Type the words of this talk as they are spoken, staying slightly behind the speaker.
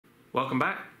Welcome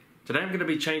back. Today I'm going to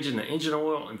be changing the engine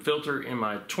oil and filter in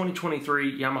my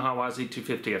 2023 Yamaha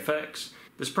YZ250FX.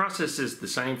 This process is the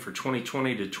same for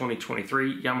 2020 to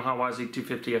 2023 Yamaha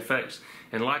YZ250FX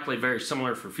and likely very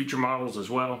similar for future models as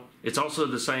well. It's also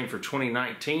the same for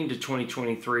 2019 to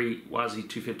 2023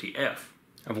 YZ250F.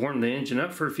 I've warmed the engine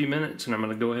up for a few minutes and I'm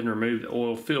going to go ahead and remove the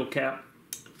oil fill cap.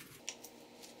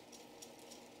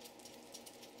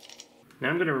 Now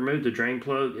I'm going to remove the drain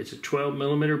plug. It's a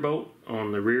 12mm bolt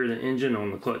on the rear of the engine on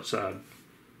the clutch side.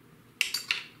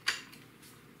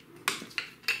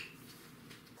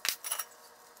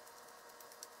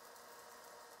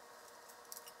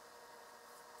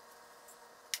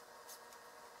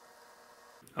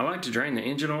 I like to drain the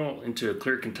engine oil into a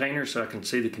clear container so I can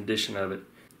see the condition of it.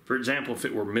 For example, if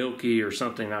it were milky or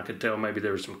something, I could tell maybe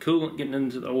there was some coolant getting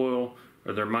into the oil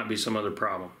or there might be some other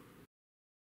problem.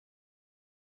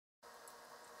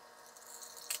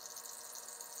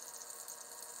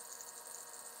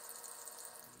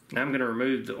 Now I'm going to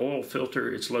remove the oil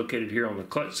filter. It's located here on the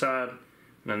clutch side,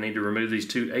 and I need to remove these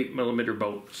two 8mm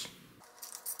bolts.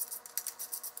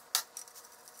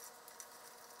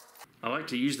 I like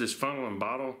to use this funnel and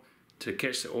bottle to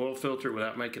catch the oil filter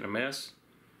without making a mess.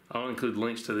 I'll include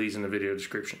links to these in the video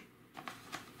description.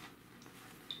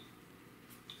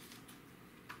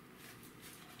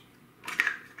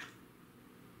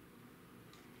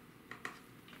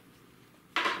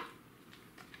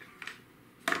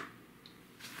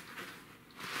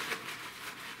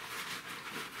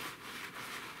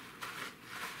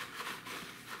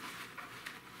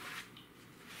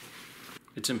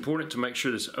 It's important to make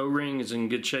sure this O-ring is in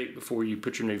good shape before you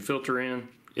put your new filter in.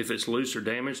 If it's loose or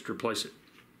damaged, replace it.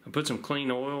 I put some clean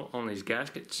oil on these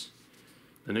gaskets.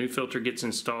 The new filter gets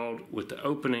installed with the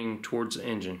opening towards the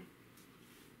engine.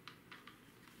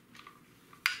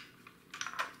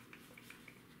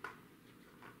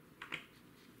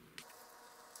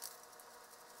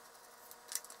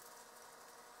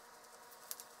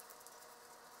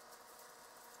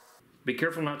 Be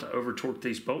careful not to over torque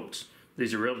these bolts.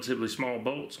 These are relatively small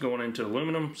bolts going into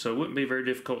aluminum, so it wouldn't be very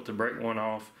difficult to break one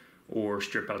off or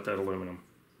strip out that aluminum.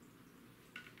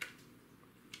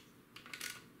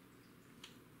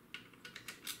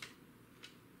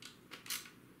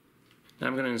 Now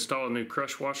I'm going to install a new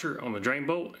crush washer on the drain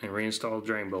bolt and reinstall the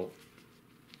drain bolt.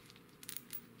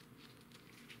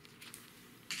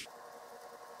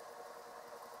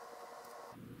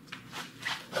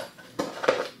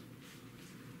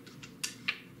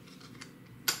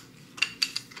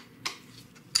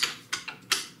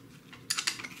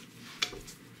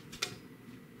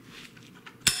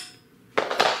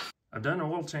 I've done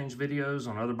oil change videos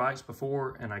on other bikes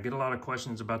before, and I get a lot of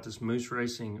questions about this Moose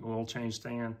Racing oil change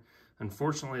stand.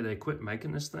 Unfortunately, they quit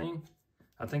making this thing.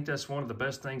 I think that's one of the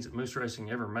best things that Moose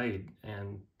Racing ever made,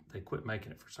 and they quit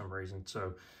making it for some reason.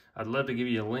 So I'd love to give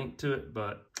you a link to it,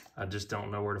 but I just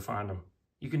don't know where to find them.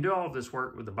 You can do all of this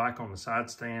work with the bike on the side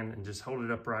stand and just hold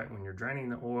it upright when you're draining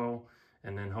the oil,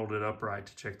 and then hold it upright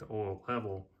to check the oil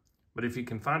level. But if you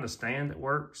can find a stand that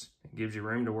works, it gives you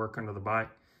room to work under the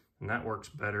bike, and that works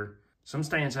better. Some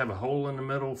stands have a hole in the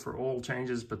middle for oil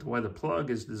changes, but the way the plug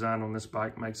is designed on this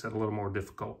bike makes that a little more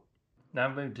difficult. Now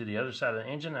I've moved to the other side of the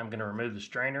engine. I'm going to remove the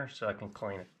strainer so I can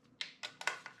clean it.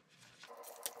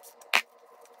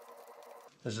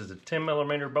 This is a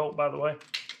 10mm bolt, by the way.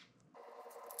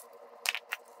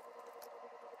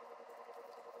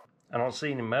 I don't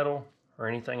see any metal or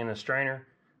anything in the strainer.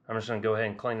 I'm just going to go ahead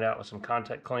and clean it out with some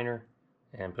contact cleaner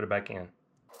and put it back in.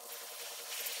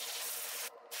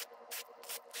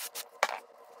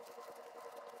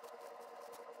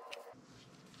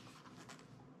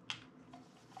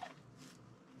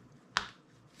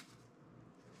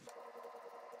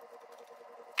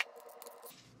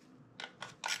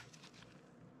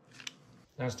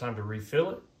 Now it's time to refill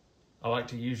it. I like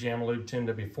to use Yamaha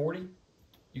 10W40.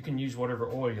 You can use whatever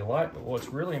oil you like, but what's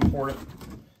really important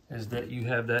is that you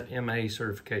have that MA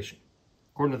certification.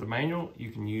 According to the manual, you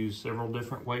can use several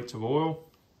different weights of oil.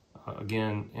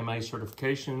 Again, MA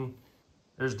certification.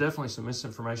 There's definitely some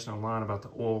misinformation online about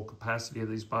the oil capacity of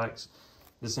these bikes.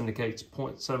 This indicates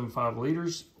 0.75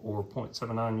 liters or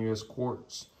 0.79 US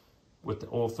quarts with the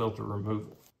oil filter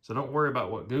removal. So don't worry about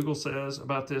what Google says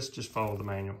about this, just follow the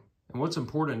manual. And what's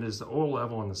important is the oil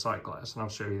level in the sight glass, and I'll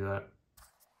show you that.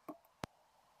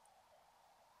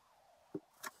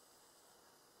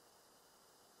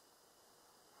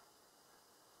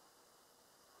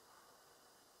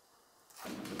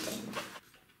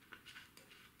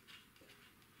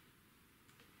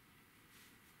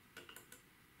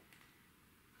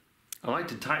 I like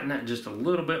to tighten that just a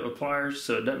little bit with pliers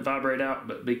so it doesn't vibrate out,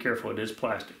 but be careful, it is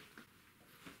plastic.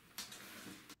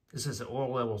 This This is the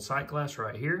oil level sight glass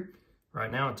right here.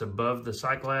 Right now it's above the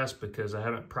sight glass because I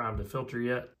haven't primed the filter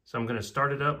yet. So I'm gonna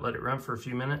start it up, let it run for a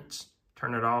few minutes,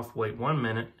 turn it off, wait 1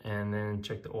 minute, and then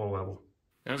check the oil level.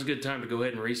 Now's a good time to go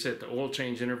ahead and reset the oil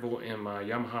change interval in my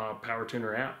Yamaha Power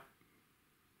Tuner app.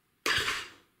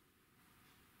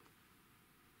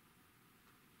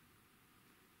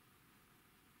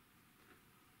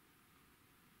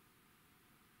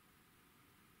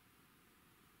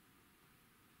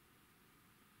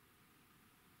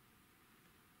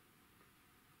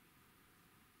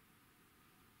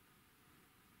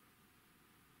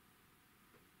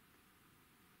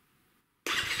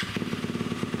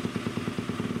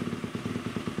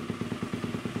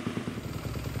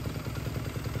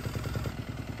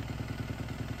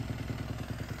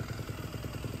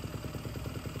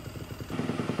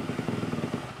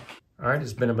 All right,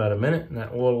 it's been about a minute and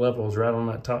that oil level is right on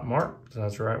that top mark, so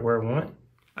that's right where I want it.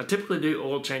 I typically do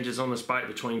oil changes on this bike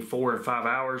between 4 and 5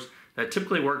 hours. That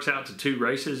typically works out to 2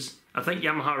 races. I think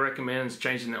Yamaha recommends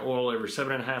changing the oil every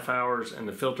 7.5 hours and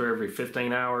the filter every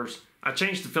 15 hours. I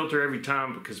change the filter every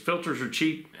time because filters are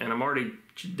cheap and I'm already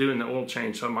doing the oil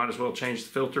change, so I might as well change the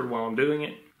filter while I'm doing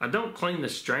it. I don't clean the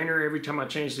strainer every time I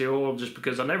change the oil just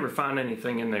because I never find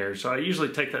anything in there. So I usually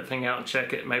take that thing out and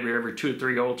check it maybe every 2 or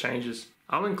 3 oil changes.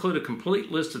 I'll include a complete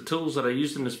list of tools that I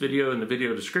used in this video in the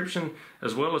video description,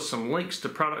 as well as some links to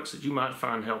products that you might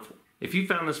find helpful. If you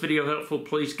found this video helpful,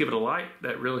 please give it a like.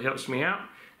 That really helps me out.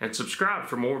 And subscribe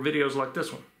for more videos like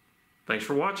this one. Thanks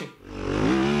for watching.